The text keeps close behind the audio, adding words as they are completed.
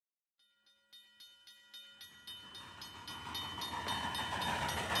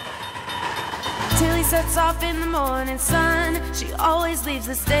sets off in the morning sun. She always leaves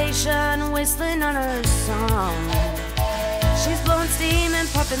the station whistling on her song. She's blowing steam and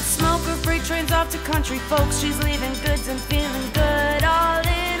puffing smoke. Her freight train's off to country folks. She's leaving goods and feeling good all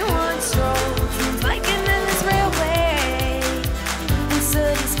in one stroke. Seems like an endless railway, and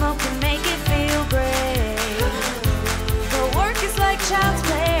sooty smoke can make it feel great. But work is like child's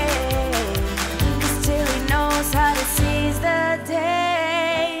play, 'cause Tilly knows how to seize the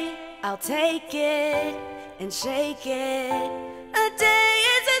day. I'll take it and shake it. A day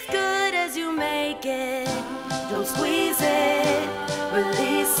is as good as you make it. Don't squeeze it,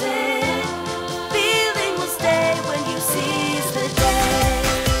 release it. The feeling will stay when you seize the day.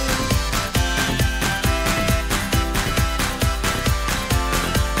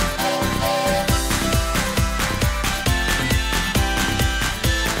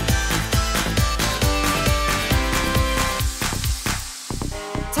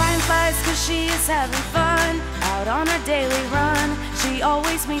 Time flies 'cause she is having fun. Out on her daily run, she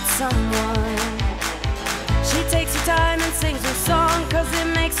always meets someone. She takes her time and sings her song, 'cause it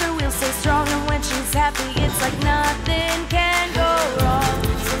makes her wheels stay strong. And when she's happy, it's like nothing can go wrong.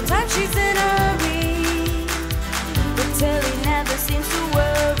 Sometimes she's in a hurry, but Tilly never seems to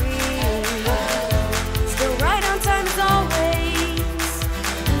worry. Still right on time as always,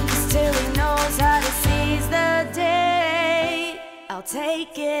 'cause Tilly knows how to seize the day. I'll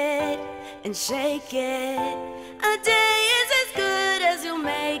take it and shake it. A day is as good as you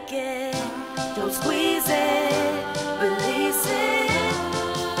make it. Don't squeeze it, release it.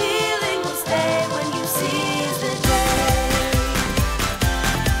 Feeling will stay when you seize the day.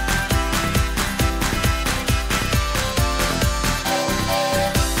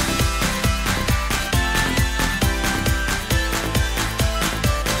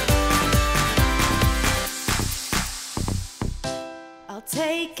 I'll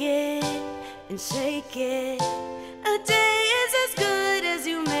take it and shake it. A day is as good as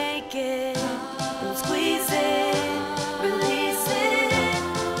you make it. Don't squeeze it, release it.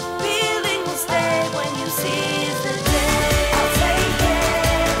 Feeling will stay when you seize the day. I'll take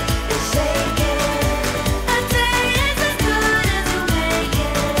it and shake it. A day is as good as you make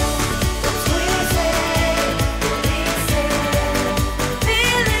it. Don't squeeze it, release it.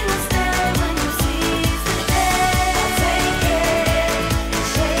 Feeling will stay when you seize the day. I'll take it and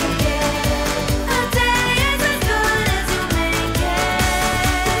shake it. A day is as good as you make it.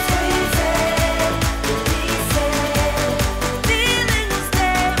 Don't squeeze it, release it. Feeling will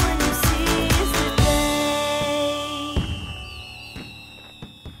stay when you seize the day.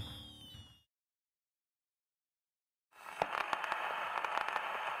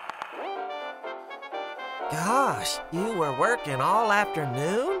 Gosh, you were working all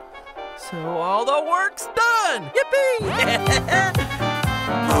afternoon? So all the work's done! Yippee!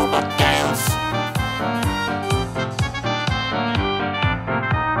 Robot dance!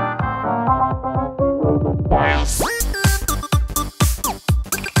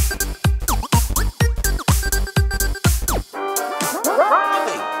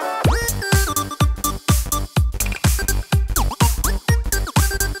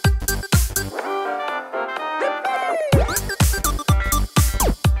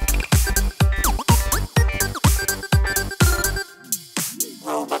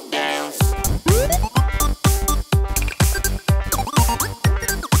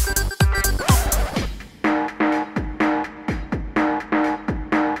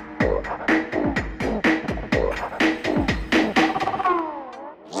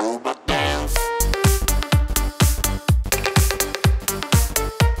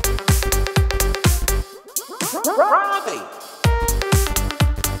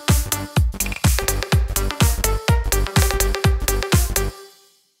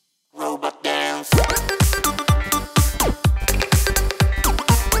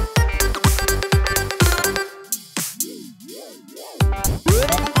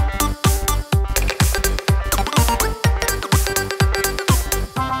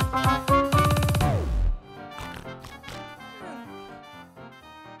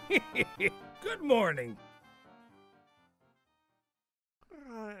 Good morning.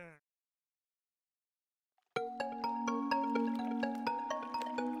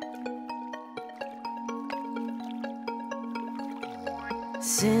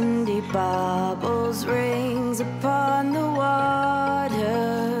 Cindy bobbles rings upon the water.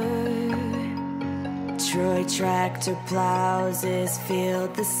 Troy tractor plows his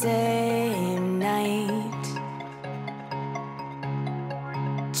field the same night.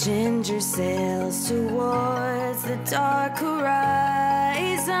 Ginger sails towards the dark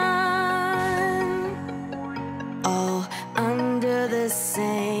horizon, all under the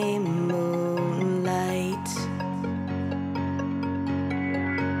same moonlight.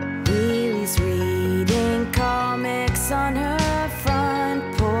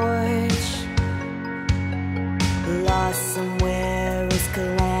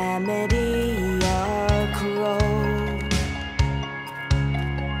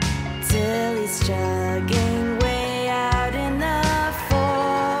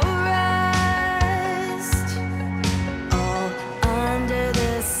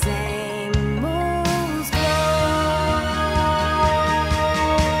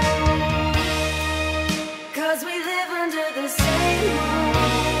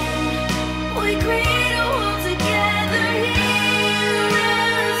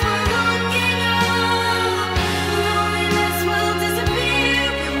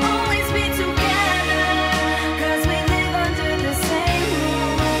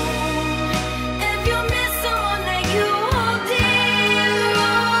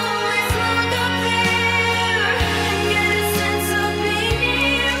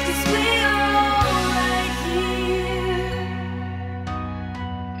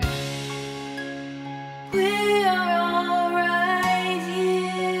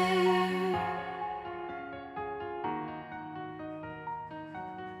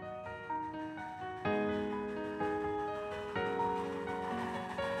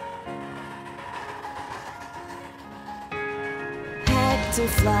 Doctor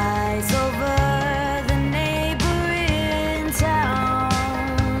flies over the neighboring town.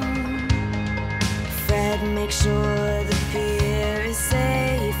 Fred makes sure the pier is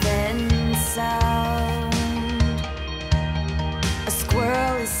safe and sound. A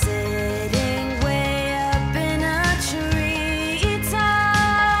squirrel is sitting way up in a tree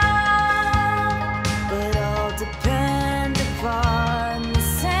top, but all depend upon the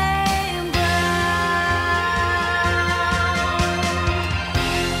same ground.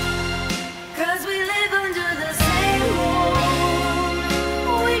 'Cause we live under the same moon,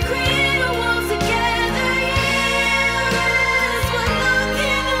 we create a world together. Yes, we're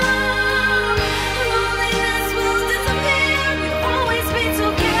looking up. Loneliness will disappear. We'll always be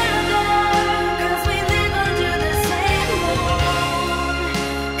together. 'Cause we live under the same moon.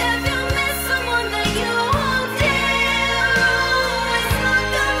 If you miss someone that you hold dear, always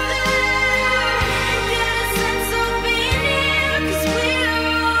look up there. Get a sense of being here. 'Cause we're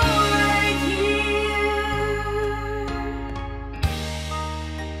all right here.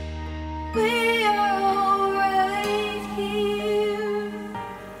 We are all right here.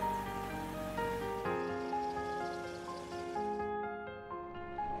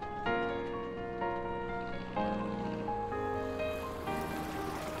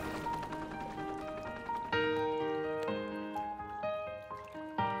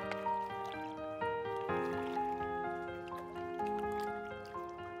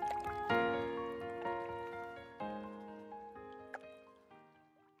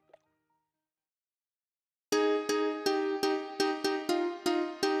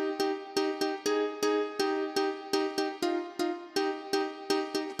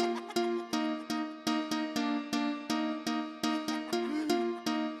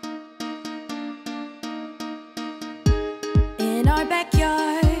 In our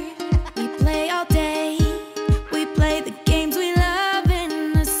backyard, we play all day. We play the games we love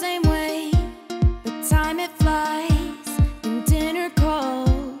in the same way. But time it flies, and dinner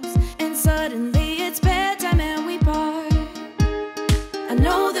calls, and suddenly it's bedtime and we part. I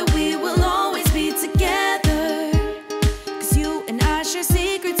know that we will always be together, 'cause you and I share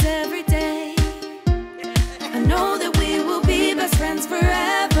secrets every day. I know that we will be best friends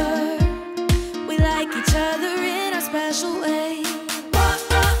forever. We like each other in a special way.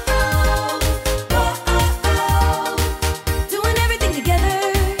 Doing everything together,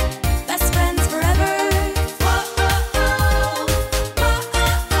 best friends forever.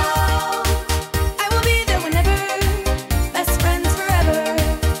 I will be there whenever, best friends forever.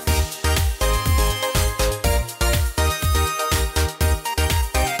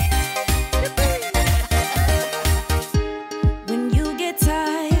 When you get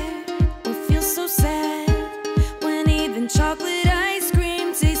tired or feel so sad, when even chocolate ice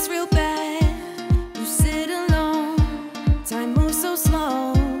cream tastes real bad, you sit alone, time moves so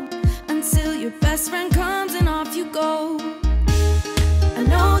slow, until your best friend comes and off you go. I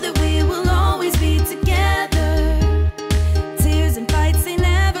know that we will always be together. Tears and fights, they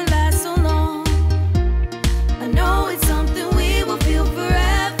never last so long. I know it's something we will feel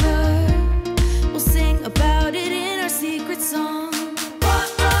forever. We'll sing about it in our secret song.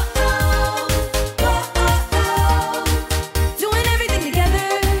 Doing everything together,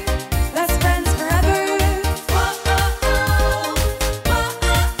 best friends forever.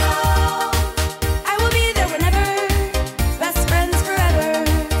 I will be there whenever, best friends forever.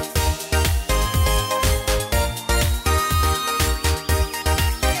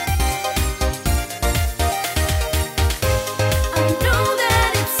 I know that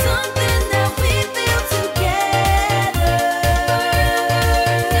it's something that we feel together.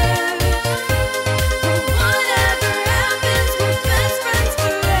 Whatever happens, we're best friends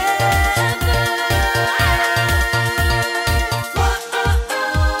forever.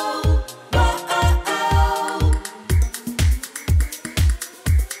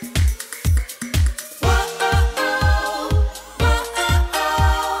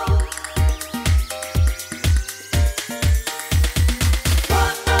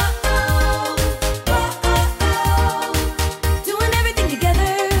 Doing everything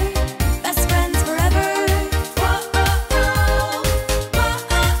together, best friends forever.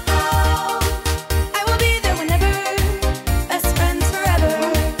 I will be there whenever, best friends forever.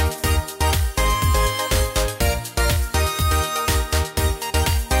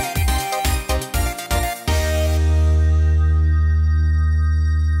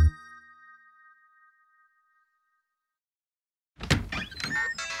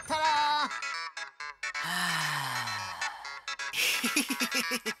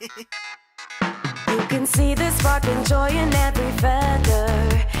 You can see the spark and joy in every feather.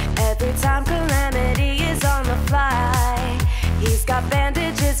 Every time calamity is on the fly, he's got band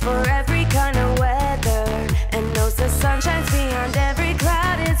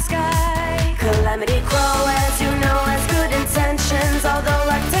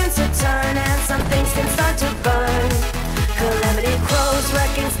start to burn. Calamity Crow's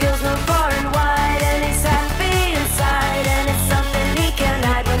wrecking skills move far and wide, and he's happy inside, and it's something he can't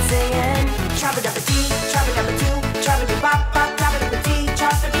hide when singing. Trap-a-dap-a-dee, trap-a-dap-a-doo, trap-a-dee-bop-bop, trap-a-dap-a-dee,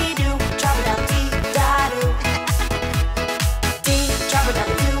 trap-a-dee-doo, trap-a-dap-dee-da-doo. Dee,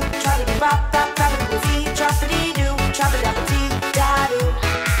 trap-a-dap-a-doo, trap-a-dee-bop-bop, trap-a-dap-a-dee, trap-a-dee-doo, trap-a-dap-a-dee-da-doo.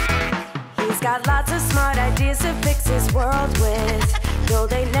 He's got lots of smart ideas to fix his world with, though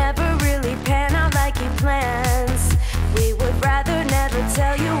they never really pan out like he plans. We would rather never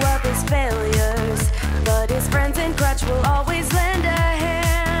tell you of his failures, but his friends in Crutch will always lend a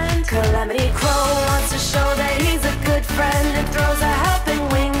hand. Calamity Crow wants to show that he's a good friend and throws a helping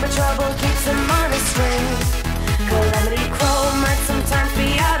wing, but trouble keeps him on a string. Calamity Crow might sometimes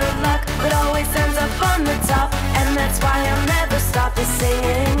be out of luck, but always ends up on the top, and that's why he'll never stop his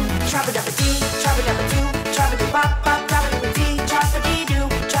singing. Trap-a-dap-a-dee, trap-a-dap-a-doo, trap-a-dee-bop-bop, trap-a-dee-dee, trap-a-dee-doo,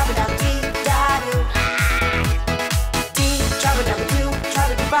 trap-a-dap-dee-da-doo. Dee, trap-a-dap-a-doo,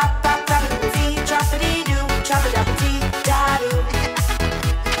 trap-a-dee-bop-bop, trap-a-dee-dee, trap-a-dee-doo, trap-a-dap-dee-da-doo.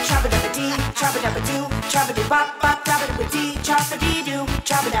 Trap-a-dap-a-dee, trap-a-dap-a-doo, trap-a-dee-bop-bop, trap-a-dee-dee, trap-a-dee-doo,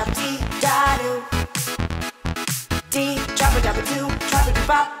 trap-a-dap-dee-da-doo. Dee, trap-a-dap-a-doo,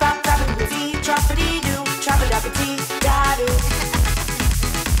 trap-a-dee-bop-bop, trap-a-dee-dee, trap-a-dee-doo, trap-a-dap-a-dee-da-doo.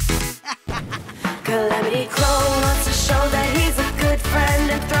 Calamity Crow wants to show that he's a good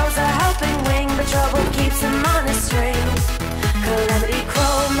friend and throws a helping wing, but trouble keeps him on a string. Calamity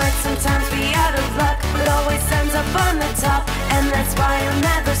Crow might sometimes be out of luck, but always ends up on the top, and that's why he'll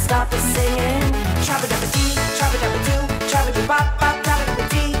never stop his singing. Trap-a-dap-a-dee, trap-a-dap-a-doo, trap-a-dee-bop-bop,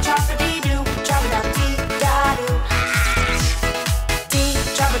 trap-a-dee-dee, trap-a-dee-doo, trap-a-dap-dee-da-doo. Dee,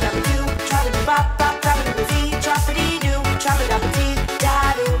 trap-a-dap-a-doo, trap-a-dee-bop-bop, trap-a-dee-dee, trap-a-dee-doo,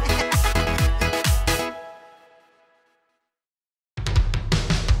 trap-a-dap-dee-da-doo.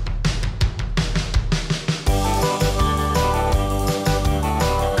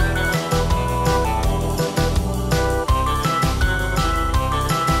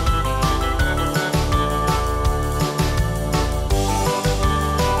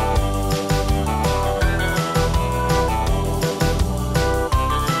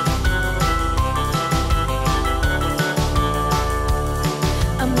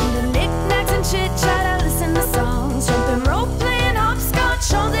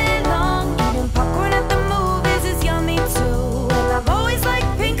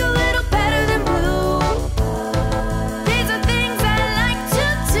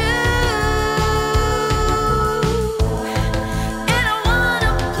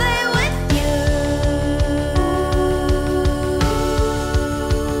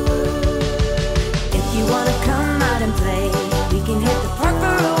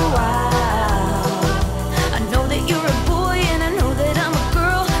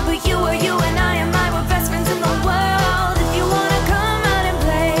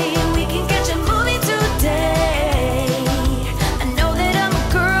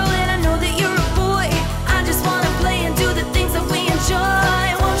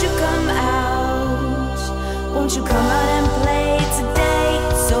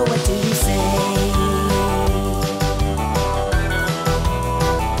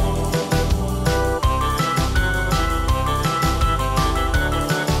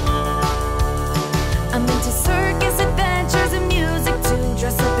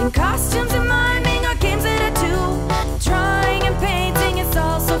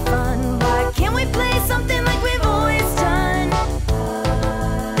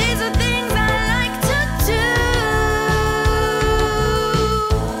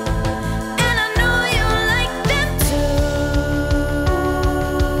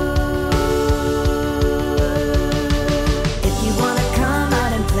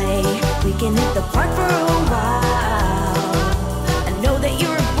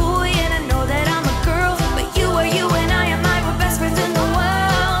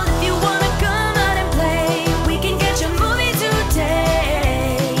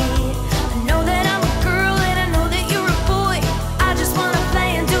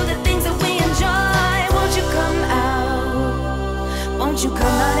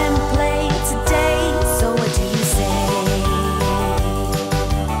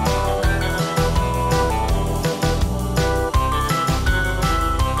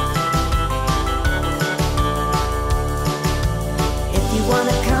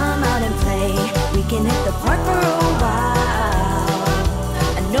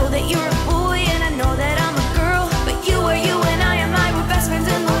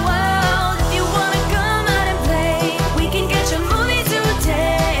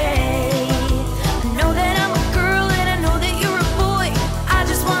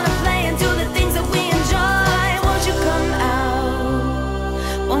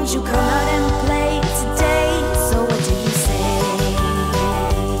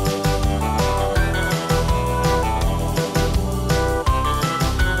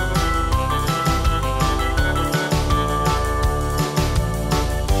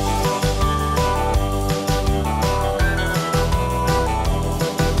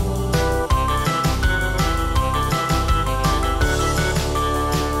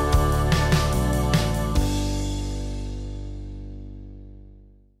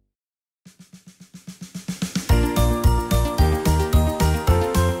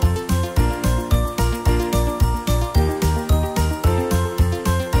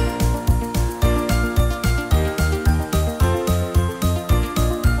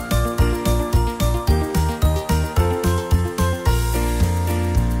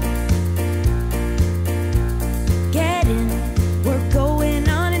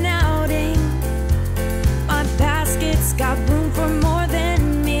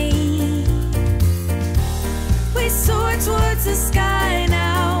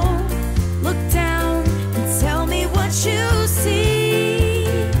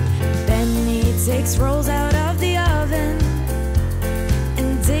 Cornflakes rolls out of the oven,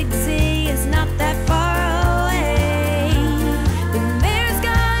 and Dixie is not that far away. The mayor's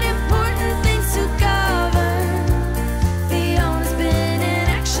got important things to govern. Fiona's been in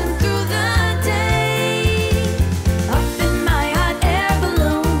action through the day. Up in my hot air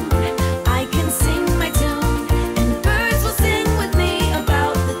balloon, I can sing my tune, and birds will sing with me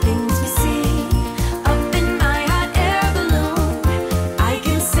about the things we see. Up in my hot air balloon, I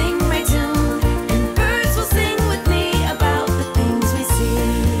can sing my tune, and birds will sing with me about the things we see.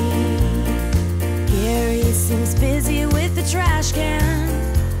 Gary seems busy with the trash can.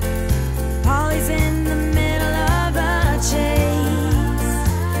 Polly's in the middle of a chase.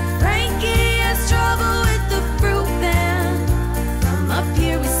 Frankie has trouble with the fruit man. From up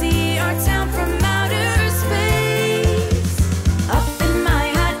here we see our town from outer space. Up in my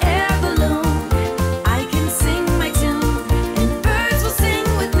hot air balloon, I can sing my tune, and birds will sing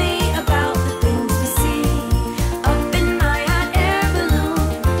with me about the things we see. Up in my hot air balloon,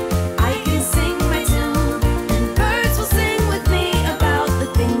 I can sing my tune, and birds will sing with me about the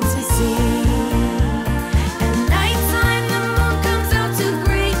things we see. At nighttime the moon comes out to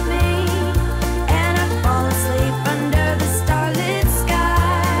greet me, and I fall asleep under the starlit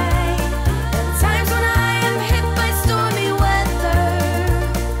sky. At times when I am hit by stormy weather,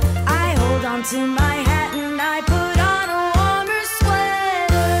 I hold on to my hat and I put on a warmer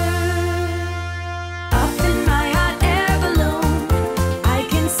sweater. Up in my hot air balloon, I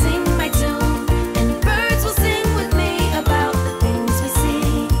can sing my tune, and birds will sing with me about the things we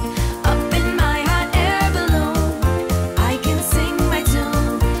see. Up in my hot air balloon, I can sing my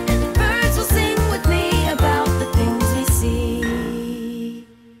tune, and birds will sing with me about the things we see.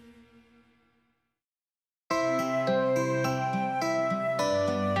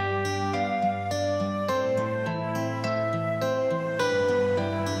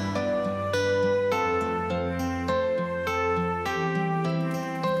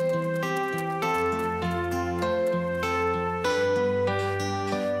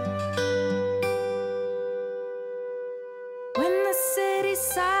 When the city's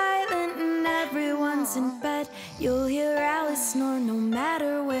silent and everyone's in bed, you'll hear Alice snore no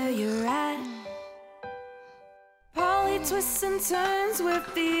matter where you're at. Polly twists and turns where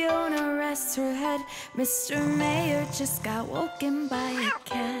Fiona rests her head. Mr. Mayor just got woken by a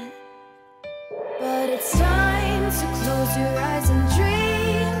cat. But it's time to close your eyes and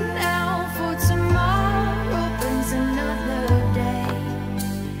dream now, for tomorrow brings another day.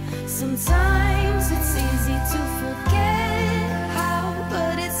 Sometimes it's easy to forget how,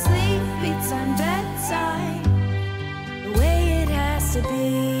 but it's sleepy time, bedtime, the way it has to be.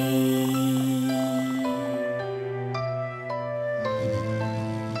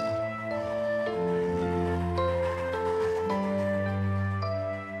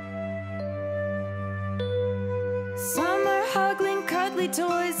 Some are hugging cuddly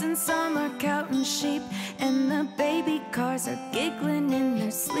toys and some are counting sheep, and the baby cars are giggling in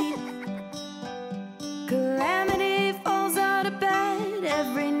their sleep. Calamity falls out of bed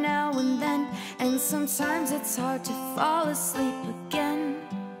every now and then, and sometimes it's hard to fall asleep again.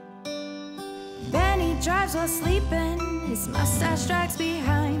 Benny drives while sleeping, his mustache drags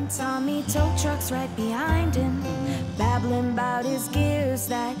behind. Tommy tow trucks right behind him, babbling about his gears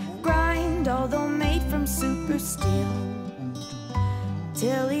that grind, although made from super steel.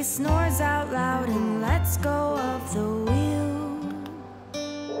 Till he snores out loud and lets go of the wheel.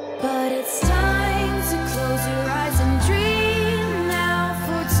 But it's time to close your eyes and dream now,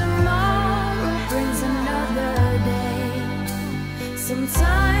 for tomorrow brings another day.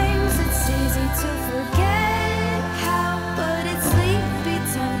 Sometimes it's easy to forget how, but it's sleepy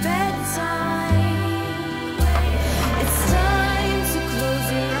time, bedtime. It's time to close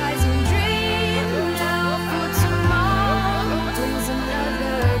your eyes and dream now, for tomorrow brings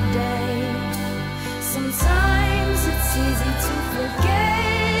another day. Sometimes it's easy to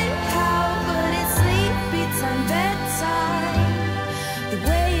forget how,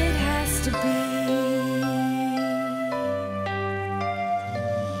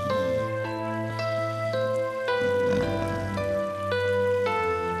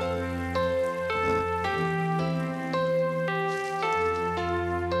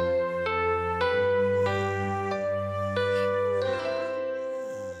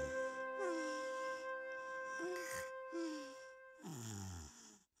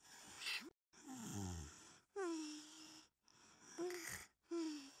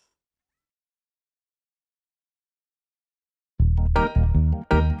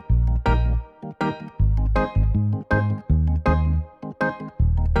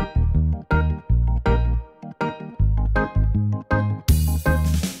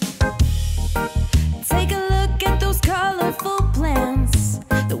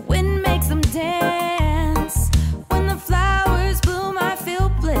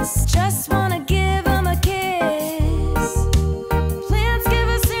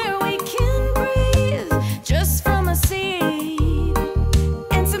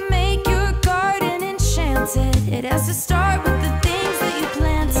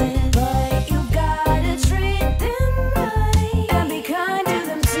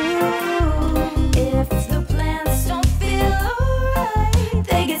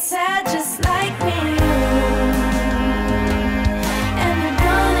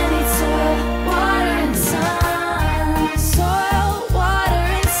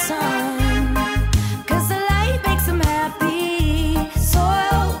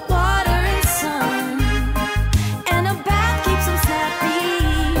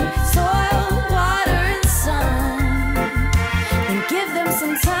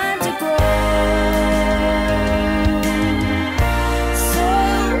 time to grow.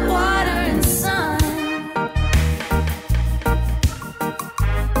 Soil, water, and sun.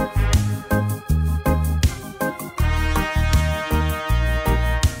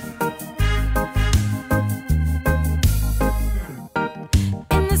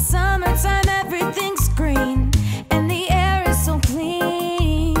 In the summertime, everything's green, and the air is so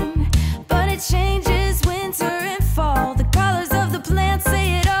clean. But it changes winter and fall. The colors of the plants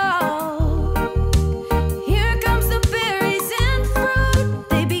say it all. Here comes the berries and fruit.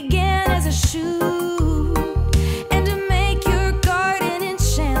 They began as a shoot. And to make your garden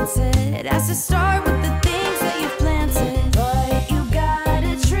enchanted, it has to start with the things that you've planted. But you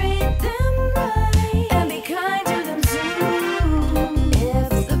gotta treat them right and be kind to them too. If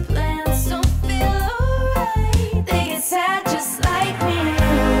the plants don't feel alright, they get sad just like me.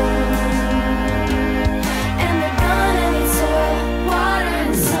 And they're gonna need soil, water,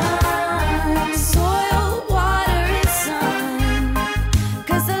 and sun. Soil, water, and sun.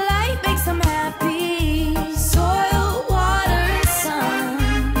 'Cause the light makes them happy. Soil, water, and sun.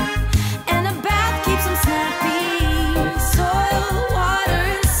 And a bath keeps them snappy. Soil, water,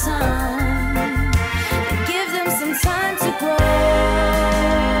 and sun. And give them some time to grow.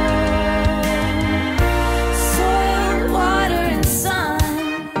 Soil, water, and sun.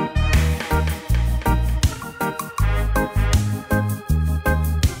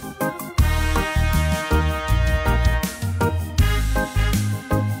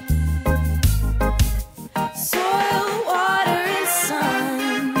 Soil, water, and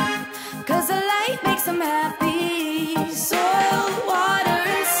sun. 'Cause the light makes them happy. Soil, water,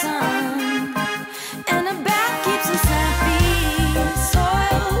 and sun. And a bath keeps them snappy.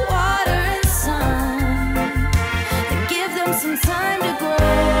 Soil, water, and sun. Then give them some time to grow.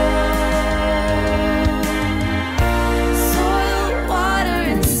 Soil, water,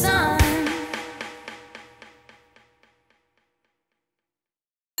 and sun.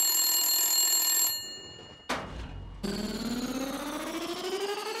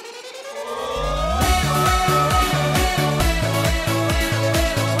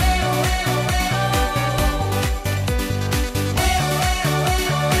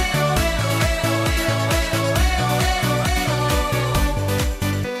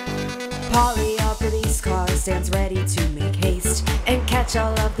 Polly, our police car, stands ready to make haste and catch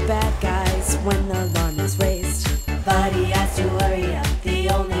all of the bad guys when the alarm is raised. But he has to hurry up. The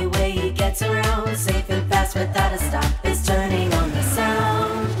only way he gets around safe and fast without a stop is turning on the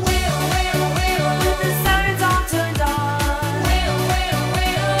sound. With the sirens all turned on,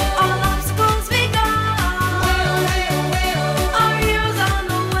 all obstacles be gone. Our heroes on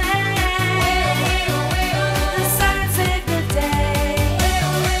the way. The sirens save the day.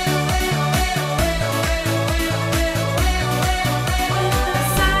 With the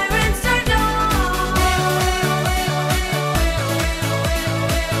sirens turned on,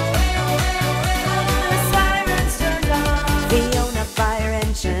 the sirens turned on. Fiona fire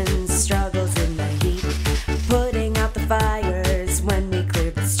engine struggles in the heat, putting out the fires when we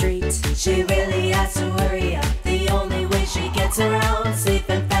clear the street. She really has to hurry up. The only way she gets around safe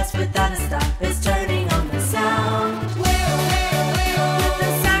and fast without a stop is turning on the sound. With the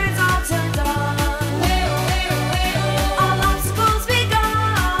sirens all turned on, all obstacles be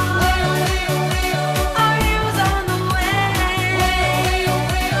gone. Our heroes on the way.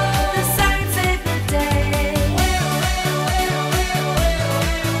 The sirens save the day.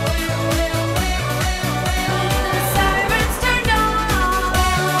 The sirens turned on,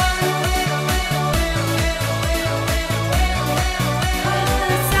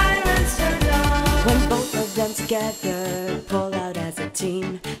 the sirens turned on. When both of them together pull out as a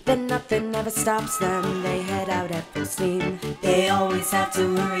team, then nothing ever stops them. They head out at full steam. They always have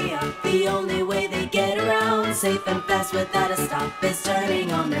to hurry up. The only way they get around safe and fast without a stop is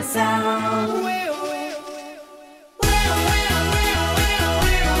turning on the sound.